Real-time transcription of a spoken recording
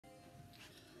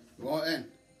Right then,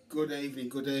 good evening,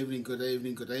 good evening, good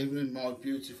evening, good evening, my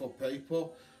beautiful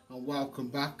people, and welcome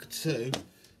back to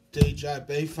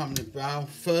DJB Family Brown.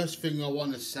 First thing I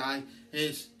want to say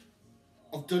is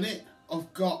I've done it.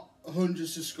 I've got 100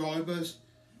 subscribers,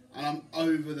 and I'm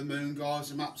over the moon, guys.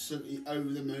 I'm absolutely over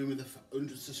the moon with the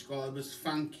 100 subscribers.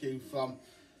 Thank you from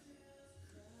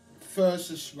first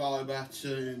subscriber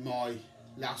to my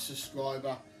last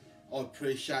subscriber. I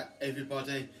appreciate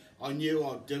everybody. I knew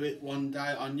I'd do it one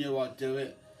day. I knew I'd do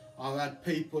it. I've had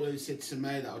people who said to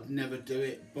me that I'd never do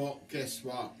it, but guess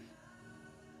what?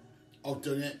 I've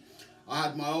done it. I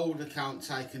had my old account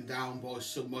taken down by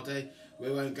somebody.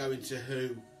 We won't go into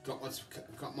who got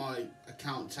my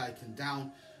account taken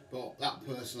down, but that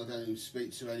person I don't even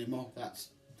speak to anymore. That's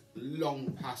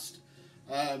long past.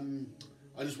 I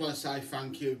just want to say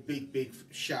thank you. Big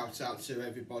shout out to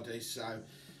everybody. So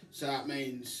that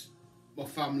means my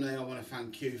family. I want to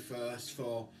thank you first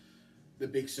for the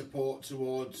big support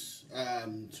towards me. I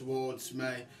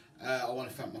want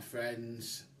to thank my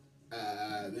friends.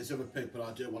 There's other people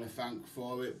I do want to thank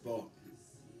for it, but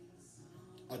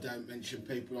I don't mention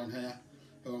people on here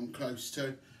who I'm close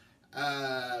to.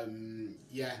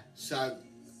 Yeah, so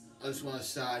I just want to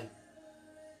say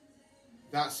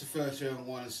that's the first thing I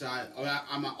want to say.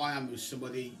 I am with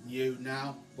somebody new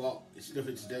now, but it's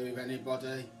nothing to do with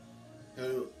anybody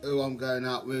who I'm going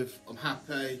out with. I'm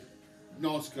happy,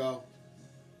 nice girl.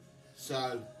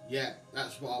 So yeah,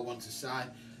 that's what I want to say.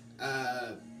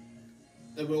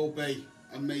 There will be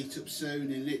a meetup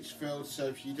soon in Lichfield, so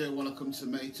if you do want to come to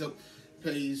meetup,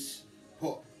 please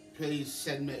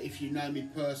send me, if you know me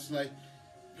personally,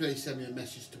 please send me a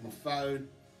message to my phone.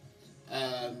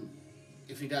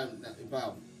 If you don't,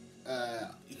 well,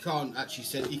 you can't actually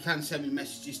send. You can send me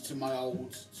messages to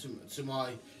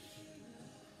my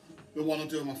the one I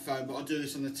do on my phone, but I do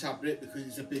this on the tablet because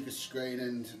it's a bigger screen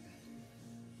and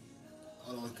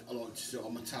I like to sit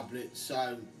on my tablet.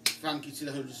 So thank you to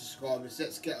the 100 subscribers.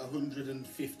 Let's get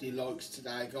 150 likes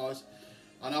today, guys.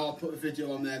 I know I put a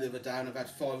video on there the other day and I've had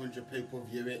 500 people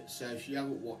view it. So if you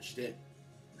haven't watched it,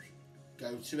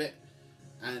 go to it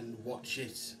and watch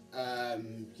it.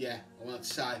 Yeah, I want to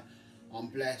say I'm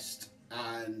blessed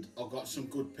and I've got some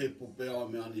good people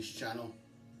behind me on this channel.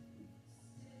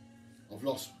 I've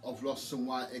lost some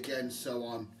weight again,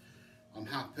 so I'm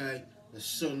happy. The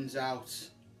sun's out.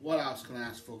 What else can I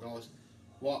ask for, guys?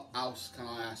 What else can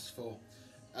I ask for?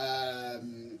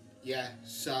 Yeah,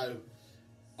 so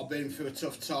I've been through a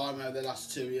tough time over the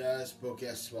last 2 years, but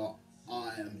guess what?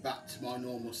 I am back to my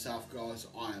normal self, guys.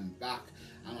 I am back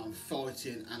and I'm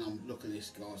fighting, and look at this,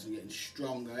 guys. I'm getting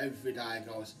stronger every day,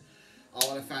 guys. I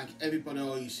want to thank everybody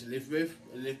I used to live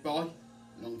by a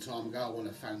long time ago. I want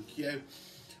to thank you.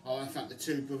 I want to thank the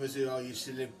two brothers who I used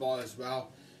to live by as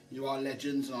well. You are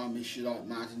legends and I miss you like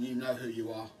mad, and you know who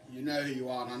you are. You know who you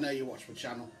are, and I know you watch my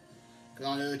channel. Because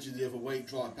I heard you the other week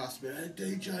drive past me, hey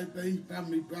DJB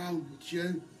Family Brown, it's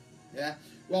you. Yeah.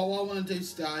 Well, what I want to do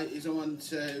today is I want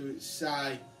to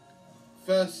say,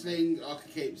 first thing I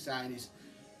can keep saying is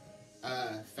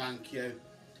thank you.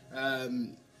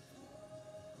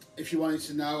 If you wanted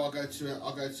to know, I go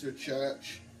to a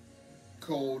church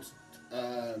called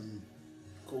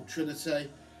Trinity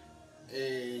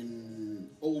in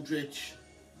Aldridge.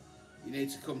 You need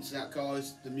to come to that,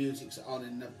 guys. The music's on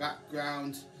in the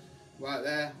background right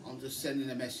there. I'm just sending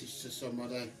a message to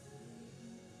somebody.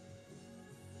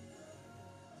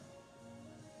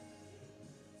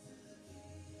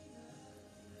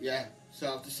 Yeah,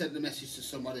 so I've just sent a message to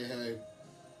somebody who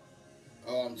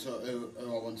I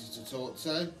wanted to talk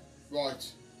to.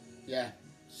 Right, yeah,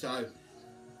 so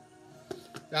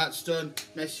that's done,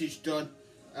 message done.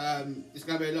 There's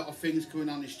going to be a lot of things coming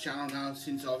on this channel now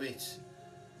since I've hit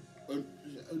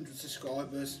 100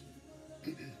 subscribers.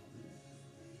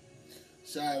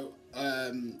 So,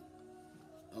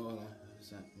 oh, is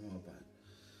that more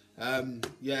bad?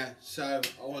 Yeah, so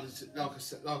I wanted to,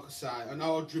 like I say, I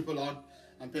know I dribble on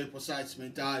and people say to me,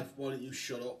 Dave, why don't you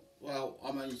shut up? Well,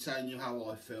 I'm only telling you how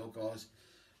I feel, guys.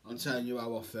 I'm telling you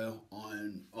how I feel.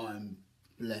 I'm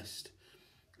blessed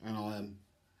and I am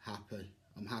happy.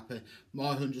 I'm happy. My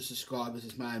 100 subscribers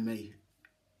has made me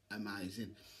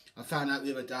amazing. I found out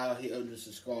the other day I hit 100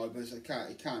 subscribers. It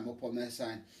came up on there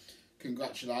saying,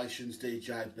 congratulations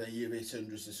DJB, you hit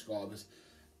 100 subscribers.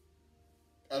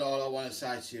 And all I want to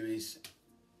say to you is,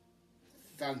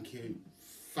 thank you,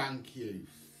 thank you,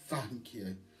 thank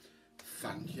you,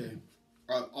 thank you.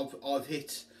 I've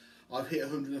hit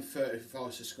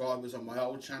 135 subscribers on my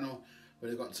old channel, but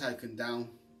it got taken down.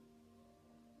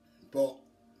 But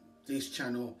this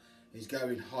channel is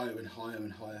going higher and higher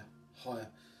and higher,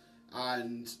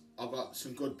 and I've got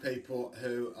some good people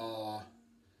who are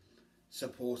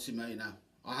supporting me now.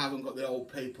 I haven't got the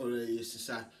old people who used to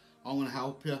say, I'm going to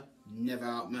help you, never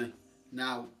help me.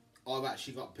 Now, I've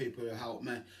actually got people who help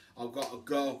me. I've got a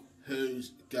girl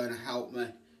who's going to help me,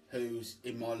 who's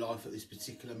in my life at this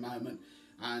particular moment,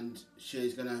 and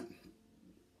she's gonna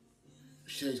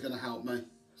help me.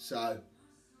 So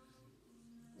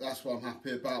that's what I'm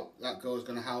happy about. That girl's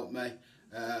gonna help me.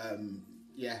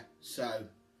 Yeah, so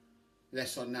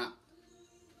less on that,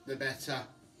 the better.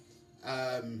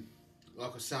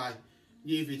 Like I say,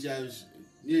 new videos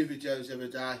every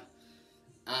day,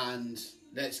 and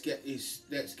let's get this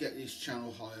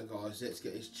channel higher, guys. Let's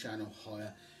get this channel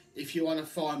higher. If you want to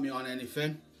find me on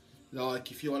anything, like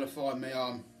if you want to find me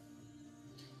on,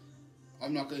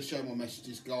 I'm not going to show my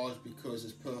messages, guys, because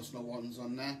there's personal ones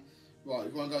on there. Right,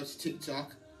 if you want to go to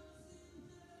TikTok,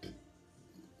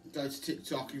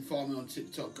 you can find me on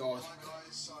TikTok, guys. Right, guys,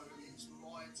 so it's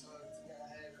my turn to get a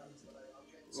haircut today.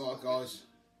 Right, guys,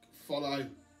 follow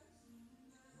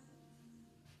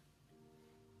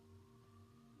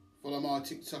my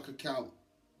TikTok account.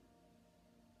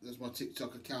 There's my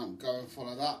TikTok account. Go and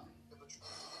follow that.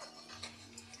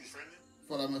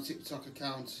 Follow my TikTok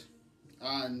account.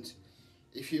 And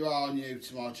if you are new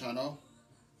to my channel,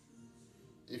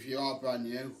 if you are brand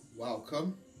new,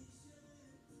 welcome.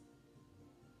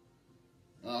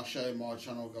 And I'll show you my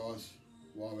channel, guys,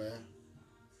 while we're here.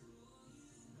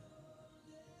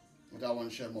 I don't want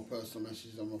to show my personal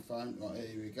messages on my phone. Right,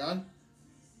 here we go.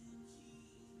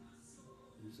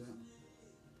 Who's that?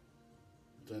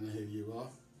 I don't know who you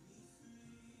are.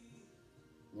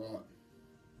 Right.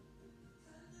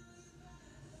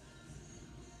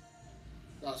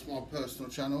 That's my personal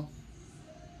channel.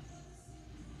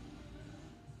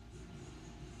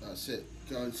 That's it.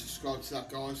 Go and subscribe to that,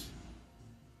 guys.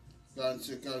 Go and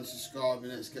subscribe,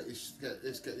 and let's get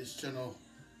this channel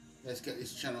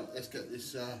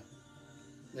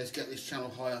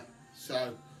higher.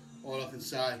 So all I can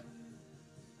say,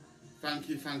 thank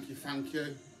you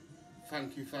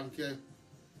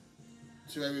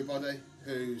to everybody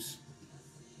who's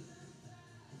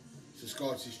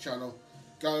subscribed to this channel.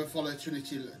 Go and follow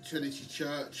Trinity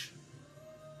Church.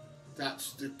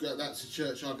 That's the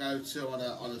church I go to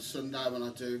on a Sunday when I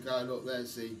do go. Look,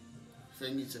 there's the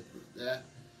thing. It's there.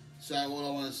 So all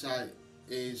I want to say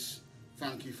is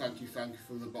thank you from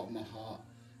the bottom of my heart.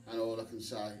 And all I can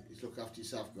say is look after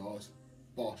yourself, guys.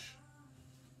 Bosh.